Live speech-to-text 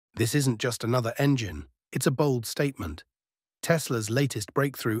This isn't just another engine, it's a bold statement. Tesla's latest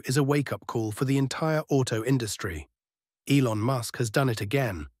breakthrough is a wake-up call for the entire auto industry. Elon Musk has done it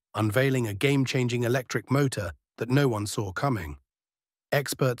again, unveiling a game-changing electric motor that no one saw coming.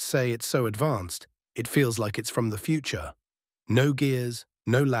 Experts say it's so advanced, it feels like it's from the future. No gears,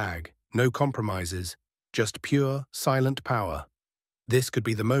 no lag, no compromises, just pure, silent power. This could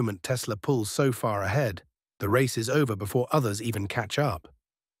be the moment Tesla pulls so far ahead, the race is over before others even catch up.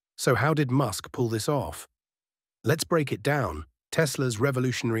 So how did Musk pull this off? Let's break it down. Tesla's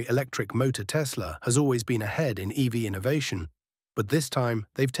revolutionary electric motor Tesla has always been ahead in EV innovation, but this time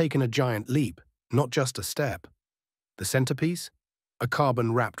they've taken a giant leap, not just a step. The centerpiece? A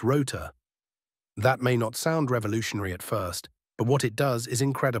carbon-wrapped rotor. That may not sound revolutionary at first, but what it does is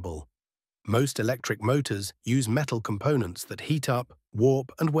incredible. Most electric motors use metal components that heat up,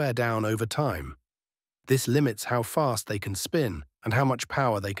 warp, and wear down over time. This limits how fast they can spin and how much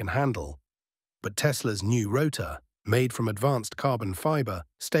power they can handle. But Tesla's new rotor, made from advanced carbon fiber,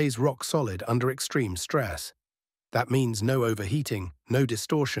 stays rock solid under extreme stress. That means no overheating, no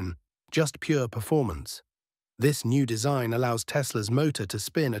distortion, just pure performance. This new design allows Tesla's motor to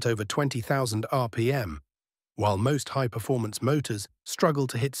spin at over 20,000 RPM, while most high-performance motors struggle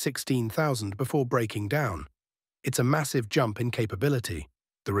to hit 16,000 before breaking down. It's a massive jump in capability.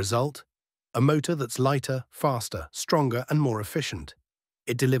 The result? A motor that's lighter, faster, stronger, and more efficient.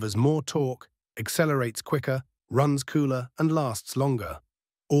 It delivers more torque, accelerates quicker, runs cooler, and lasts longer,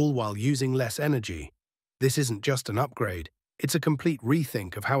 all while using less energy. This isn't just an upgrade, it's a complete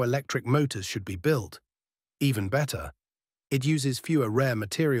rethink of how electric motors should be built. Even better, it uses fewer rare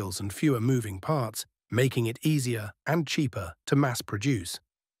materials and fewer moving parts, making it easier and cheaper to mass produce.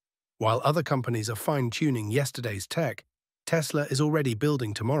 While other companies are fine-tuning yesterday's tech, Tesla is already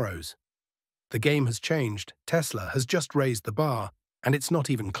building tomorrow's. The game has changed, Tesla has just raised the bar, and it's not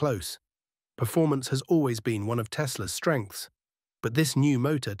even close. Performance has always been one of Tesla's strengths, but this new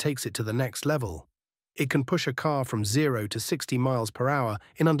motor takes it to the next level. It can push a car from 0 to 60 miles per hour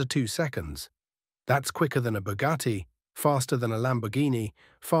in under 2 seconds. That's quicker than a Bugatti, faster than a Lamborghini,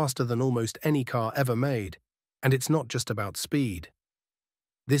 faster than almost any car ever made. And it's not just about speed.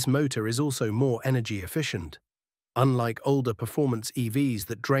 This motor is also more energy efficient. Unlike older performance EVs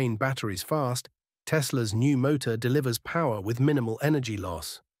that drain batteries fast, Tesla's new motor delivers power with minimal energy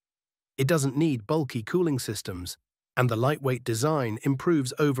loss. It doesn't need bulky cooling systems, and the lightweight design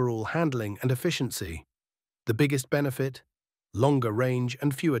improves overall handling and efficiency. The biggest benefit? Longer range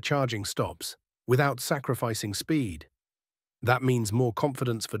and fewer charging stops, without sacrificing speed. That means more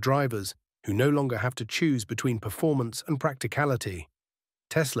confidence for drivers who no longer have to choose between performance and practicality.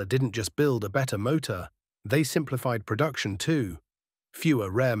 Tesla didn't just build a better motor, they simplified production too.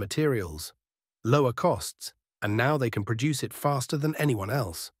 Fewer rare materials, lower costs, and now they can produce it faster than anyone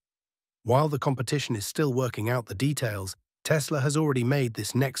else. While the competition is still working out the details, Tesla has already made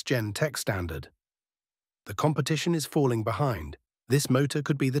this next-gen tech standard. The competition is falling behind. This motor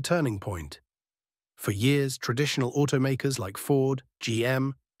could be the turning point. For years, traditional automakers like Ford,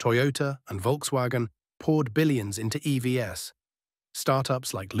 GM, Toyota, and Volkswagen poured billions into EVs.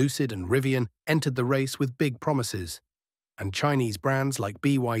 Startups like Lucid and Rivian entered the race with big promises, and Chinese brands like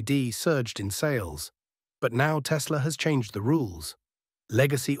BYD surged in sales. But now Tesla has changed the rules.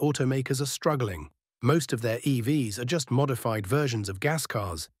 Legacy automakers are struggling. Most of their EVs are just modified versions of gas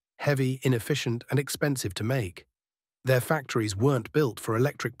cars, heavy, inefficient, and expensive to make. Their factories weren't built for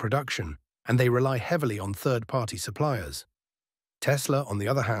electric production, and they rely heavily on third-party suppliers. Tesla, on the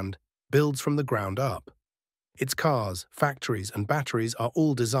other hand, builds from the ground up. Its cars, factories, and batteries are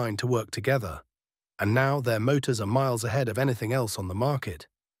all designed to work together, and now their motors are miles ahead of anything else on the market.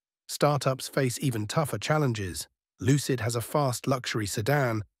 Startups face even tougher challenges. Lucid has a fast luxury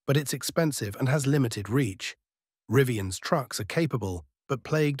sedan, but it's expensive and has limited reach. Rivian's trucks are capable, but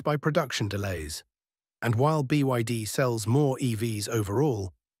plagued by production delays. And while BYD sells more EVs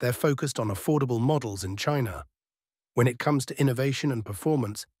overall, they're focused on affordable models in China. When it comes to innovation and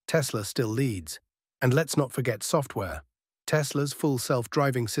performance, Tesla still leads. And let's not forget software. Tesla's full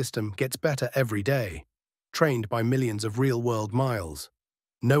self-driving system gets better every day, trained by millions of real-world miles.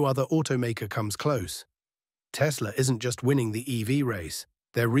 No other automaker comes close. Tesla isn't just winning the EV race,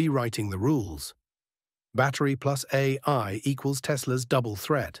 they're rewriting the rules. Battery plus AI equals Tesla's double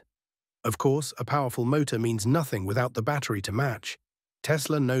threat. Of course, a powerful motor means nothing without the battery to match.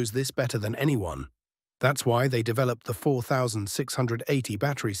 Tesla knows this better than anyone. That's why they developed the 4680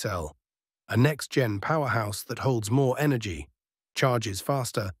 battery cell, a next-gen powerhouse that holds more energy, charges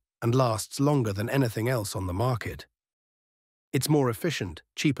faster, and lasts longer than anything else on the market. It's more efficient,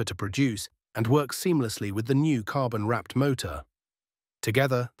 cheaper to produce, and works seamlessly with the new carbon-wrapped motor.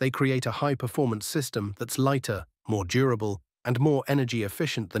 Together, they create a high-performance system that's lighter, more durable, and more energy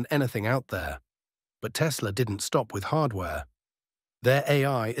efficient than anything out there. But Tesla didn't stop with hardware. Their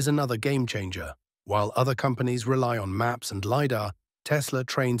AI is another game-changer. While other companies rely on maps and LiDAR, Tesla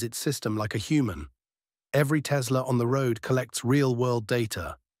trains its system like a human. Every Tesla on the road collects real-world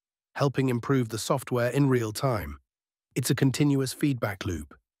data, helping improve the software in real time. It's a continuous feedback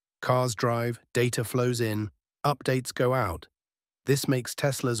loop. Cars drive, data flows in, updates go out. This makes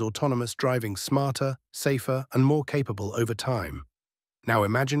Tesla's autonomous driving smarter, safer, and more capable over time. Now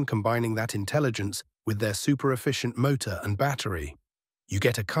imagine combining that intelligence with their super-efficient motor and battery. You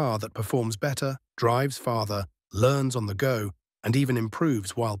get a car that performs better, drives farther, learns on the go, and even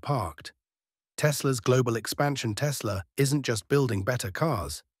improves while parked. Tesla's global expansion Tesla isn't just building better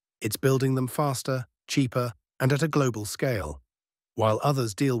cars. It's building them faster, cheaper, and at a global scale. While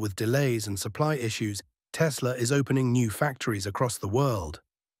others deal with delays and supply issues, Tesla is opening new factories across the world.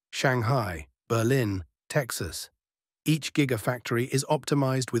 Shanghai, Berlin, Texas. Each gigafactory is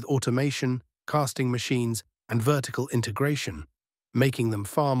optimized with automation, casting machines, and vertical integration, making them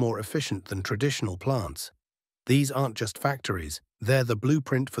far more efficient than traditional plants. These aren't just factories, they're the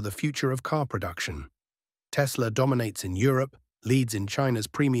blueprint for the future of car production. Tesla dominates in Europe, leads in China's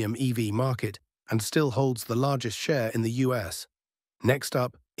premium EV market, and still holds the largest share in the US. Next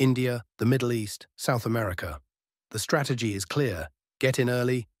up, India, the Middle East, South America. The strategy is clear: get in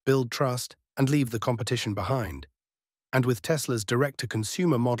early, build trust, and leave the competition behind. And with Tesla's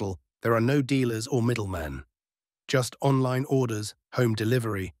direct-to-consumer model, there are no dealers or middlemen. Just online orders, home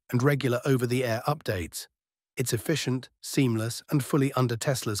delivery, and regular over-the-air updates. It's efficient, seamless, and fully under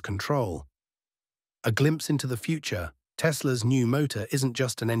Tesla's control. A glimpse into the future, Tesla's new motor isn't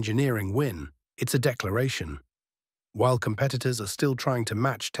just an engineering win, it's a declaration. While competitors are still trying to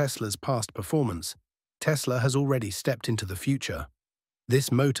match Tesla's past performance, Tesla has already stepped into the future.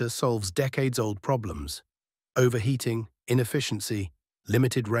 This motor solves decades-old problems: overheating, inefficiency,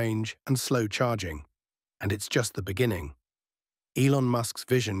 limited range, and slow charging. And it's just the beginning. Elon Musk's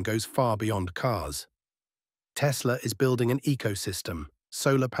vision goes far beyond cars. Tesla is building an ecosystem: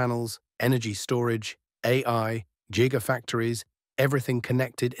 solar panels, energy storage, AI, gigafactories, everything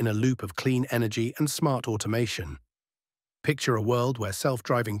connected in a loop of clean energy and smart automation. Picture a world where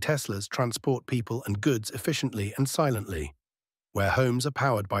self-driving Teslas transport people and goods efficiently and silently, where homes are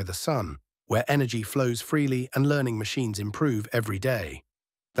powered by the sun, where energy flows freely and learning machines improve every day.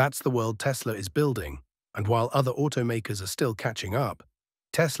 That's the world Tesla is building, and while other automakers are still catching up,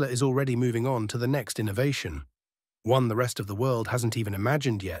 Tesla is already moving on to the next innovation, one the rest of the world hasn't even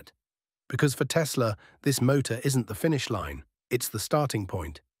imagined yet. Because for Tesla, this motor isn't the finish line, it's the starting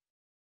point.